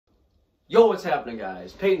Yo, what's happening,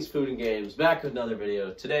 guys? Peyton's Food and Games, back with another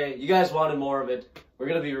video. Today, you guys wanted more of it. We're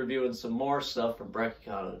going to be reviewing some more stuff from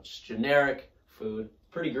Econo. Just generic food.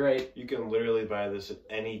 Pretty great. You can literally buy this at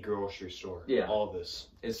any grocery store. Yeah. All of this.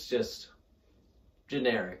 It's just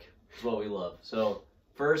generic. It's what we love. So,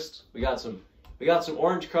 first, we got some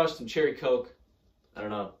orange crush, some cherry Coke. I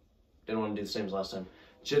don't know. Didn't want to do the same as last time.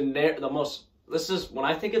 This is, when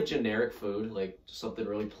I think of generic food, like something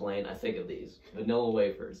really plain, I think of these. Vanilla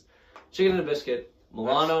wafers. Chicken and a biscuit.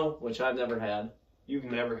 Milano, which I've never had. You've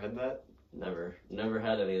never had that? Never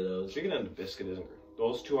had any of those. Chicken and a biscuit isn't,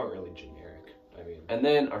 those two aren't really generic. I mean. And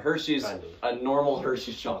then a Hershey's, kind of. a normal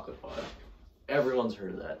Hershey's chocolate bar. Everyone's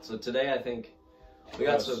heard of that. So today I think we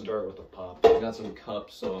got some. Start with a pop. We got some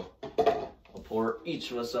cups, so I'll pour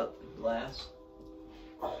each of us up a glass.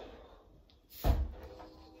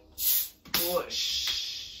 Whoosh.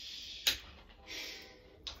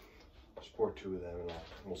 Just pour two of them and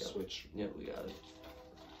we'll switch. Yep, we got it.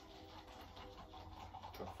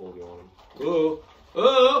 How full you want them?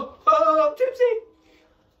 Oh, I'm tipsy.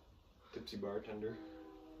 Tipsy bartender.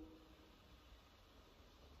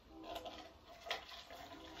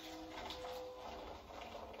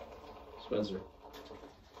 Spencer.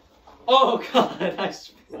 Oh God,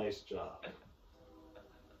 Nice job.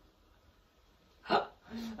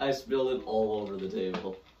 I spilled it all over the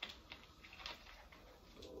table.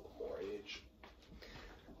 More age.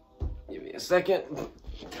 Give me a second.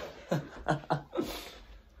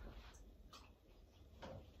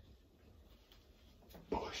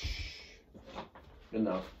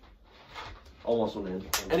 Enough. Almost went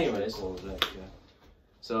in. Anyways,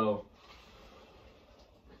 so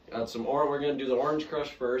got some we're gonna do the orange crush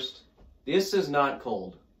first. This is not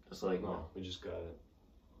cold. Just like no, we just got it.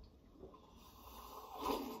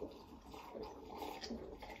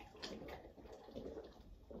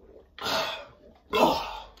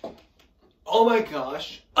 Oh my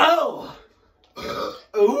gosh. Oh!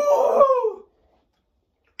 Ooh!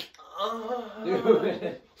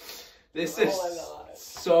 Dude, this is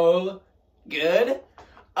so good.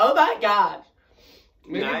 Oh my gosh.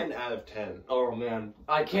 9 out of 10. Oh man.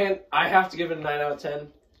 I have to give it a 9 out of 10.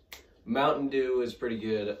 Mountain Dew is pretty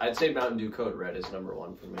good. I'd say Mountain Dew Code Red is number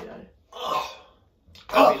 1 for me.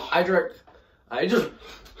 I just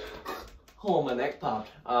oh, my neck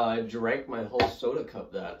popped. I drank my whole soda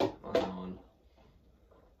cup that on that one.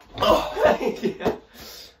 Oh, yeah.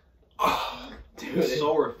 Oh, dude, it's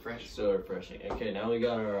so refreshing. So refreshing. Okay, now we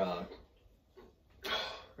got our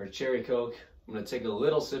cherry Coke. I'm gonna take a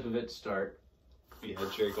little sip of it to start. You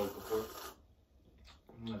had cherry Coke before?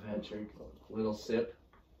 I've had cherry Coke. Little sip.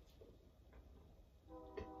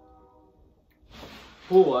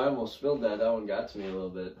 Oh, I almost spilled that. That one got to me a little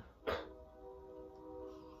bit.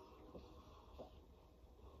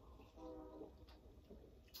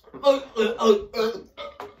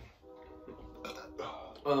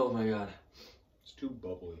 Oh my god. It's too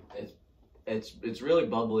bubbly. It's really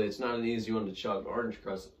bubbly. It's not an easy one to chug. Orange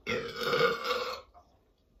Crush.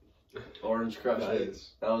 Orange Crush.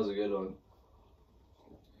 Nice. That was a good one.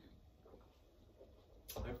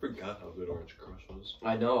 I forgot how good Orange Crush was.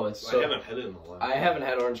 I know, it's I haven't had it in a while. I haven't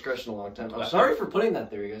had Orange Crush in a long time. I'm sorry for putting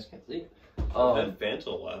that there, you guys can't see. I've had Fanta a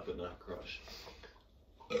lot, but not Crush.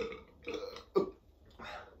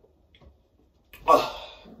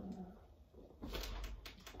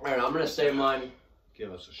 Alright, I'm gonna save mine.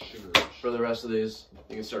 Give us a sugar rush. For the rest of these.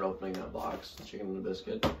 You can start opening that box, the chicken and the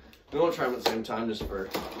biscuit. We won't try them at the same time just for...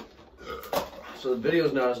 So the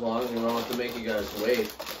video's not as long and we don't have to make you guys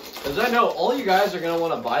wait. Because I know all you guys are going to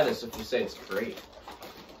want to buy this if you say it's great.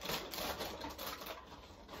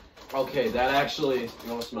 Okay, that actually... You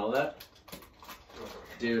want to smell that?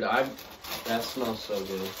 Dude, that smells so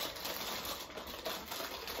good.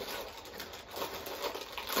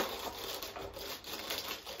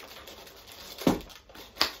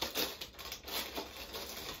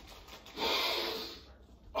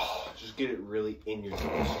 Get it really in your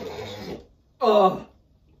nose. Oh,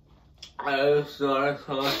 I'm sorry.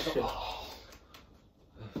 Come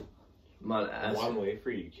on, ass. One wafer?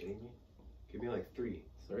 Are you kidding me? Give me like 3.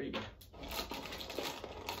 3.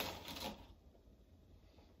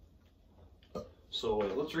 So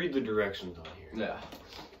wait, let's read the directions on here. Yeah.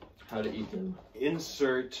 How to eat them.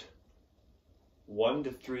 Insert 1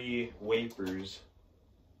 to 3 wafers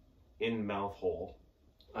in mouth hole.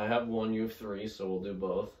 I have 1, you have 3, so we'll do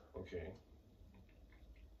both. Okay.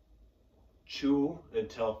 Chew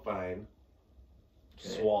until fine. Okay.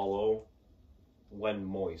 Swallow when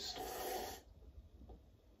moist.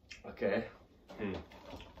 Okay.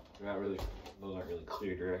 Not really. Those aren't really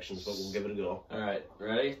clear directions, but we'll give it a go. All right.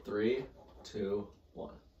 Ready? 3, 2, 1.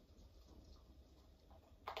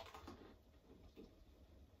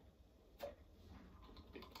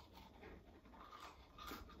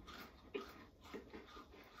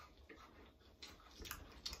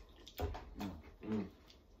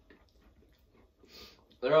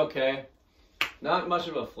 They're okay. Not much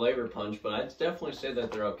of a flavor punch, but I'd definitely say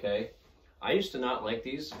that they're okay. I used to not like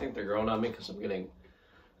these. I think they're growing on me because I'm getting,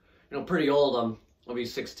 pretty old. I'll be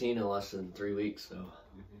 16 in less than 3 weeks. So,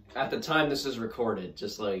 at the time this is recorded,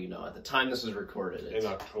 just so you know, at the time this is recorded, in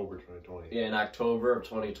October 2020. Yeah, in October of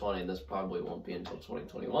 2020. And this probably won't be until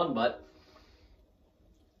 2021, but.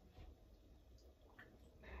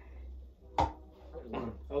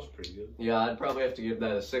 That was pretty good. Yeah, I'd probably have to give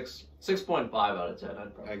that a 6.5 out of 10.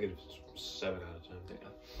 I'd give it 7 out of 10.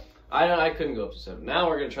 Yeah. I couldn't go up to 7. Now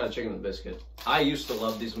we're gonna try the chicken and biscuit. I used to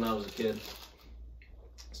love these when I was a kid.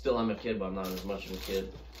 Still, I'm a kid, but I'm not as much of a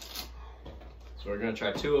kid. So we're gonna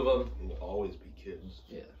try 2 of them. We'll always be kids.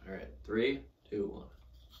 Yeah. All right. 3, 2,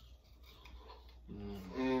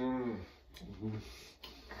 1.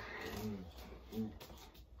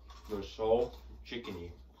 They're so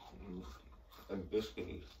chickeny and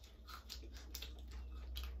biscuity.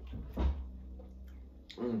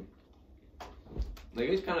 They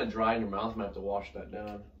get kind of dry in your mouth. I might have to wash that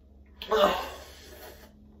down.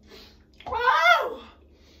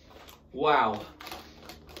 Wow.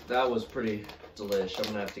 That was pretty delish. I'm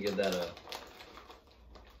gonna have to give that a.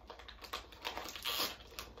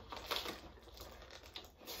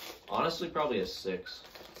 Honestly, probably a 6.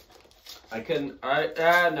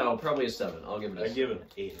 No, probably a 7. I'll give it a 7. I'd give it an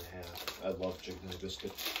 8.5. I love chicken and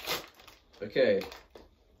biscuit. Okay.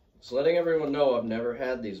 So letting everyone know I've never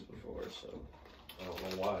had these before, so. I don't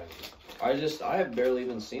know why. I have barely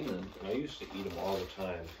even seen them. I used to eat them all the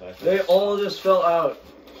time. They all just fell out.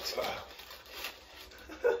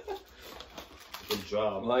 Good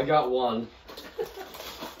job. Well, I got one.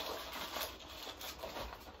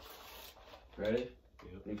 Ready?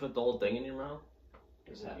 Yep. You put the whole thing in your mouth?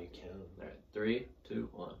 Just how you can. All right, 3, 2,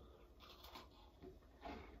 1.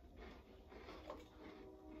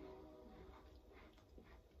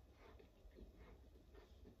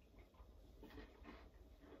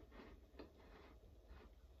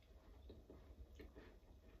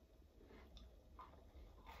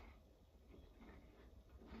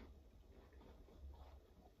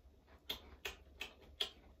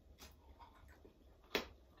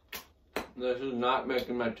 This is not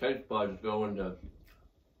making my taste buds go into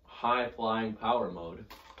high-flying power mode.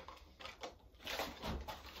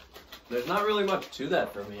 There's not really much to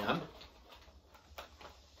that for me.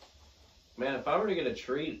 Man, if I were to get a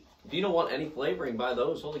treat, if you don't want any flavoring, buy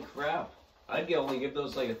those. Holy crap. I'd only give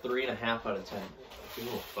those like a 3.5 out of 10. I'd give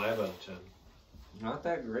them a 5 out of 10. Not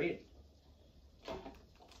that great.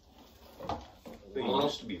 They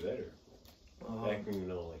used to be better. Back in,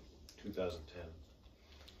 like 2010.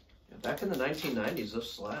 Yeah, back in the 1990s, those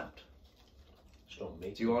slapped. Just don't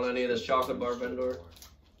make. Do you want any of this chocolate bar, Bendor?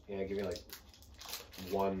 Yeah, give me like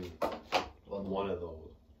one of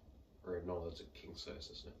those. Or no, that's a king size,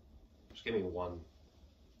 isn't it? Just give me one.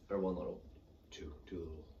 Or one little. Two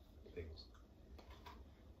little things.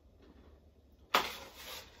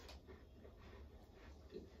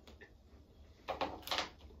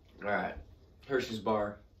 Alright. Hershey's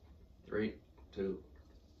bar. 3, 2,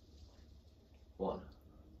 1.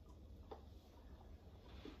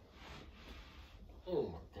 Oh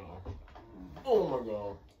my god. Oh my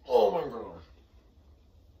god. Oh my god.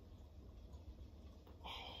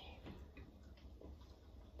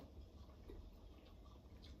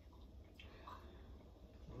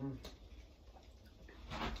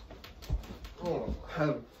 Oh,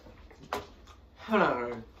 Hello.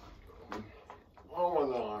 oh my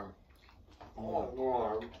god. Oh my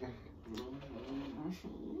god.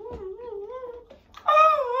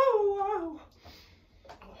 Oh, wow.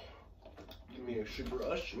 Give me a sugar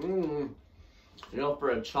rush. You know, for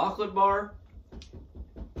a chocolate bar,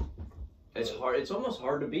 it's hard. It's almost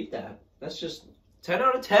hard to beat that. That's just 10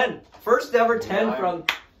 out of 10. First ever 10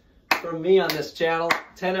 from me on this channel.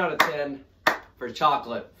 10 out of 10 for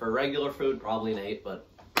chocolate. For regular food, probably an 8, but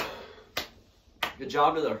good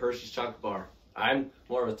job to the Hershey's chocolate bar. I'm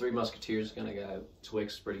more of a Three Musketeers kind of guy.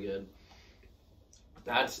 Twix is pretty good.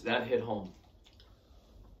 That hit home.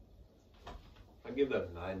 I give that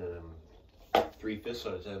a 9 and 3/5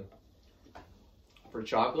 out of 10. For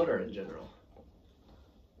chocolate or in general?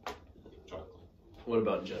 Chocolate. What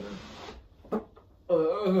about in general?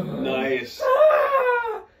 Nice.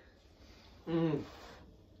 Mm.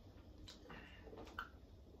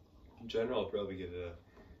 In general, I'll probably give it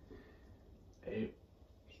a 8.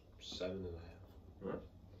 7.5.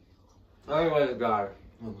 Anyways, guys.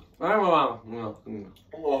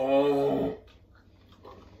 Oh.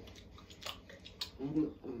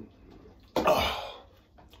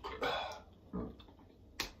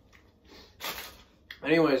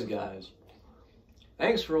 Anyways, guys.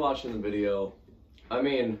 Thanks for watching the video. I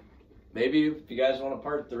mean, maybe if you guys want a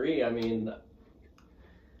part 3, I mean,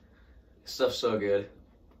 stuff's so good.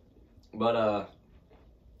 But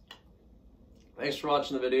thanks for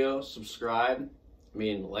watching the video. Subscribe. I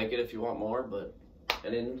mean, like it if you want more, but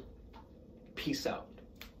and then peace out.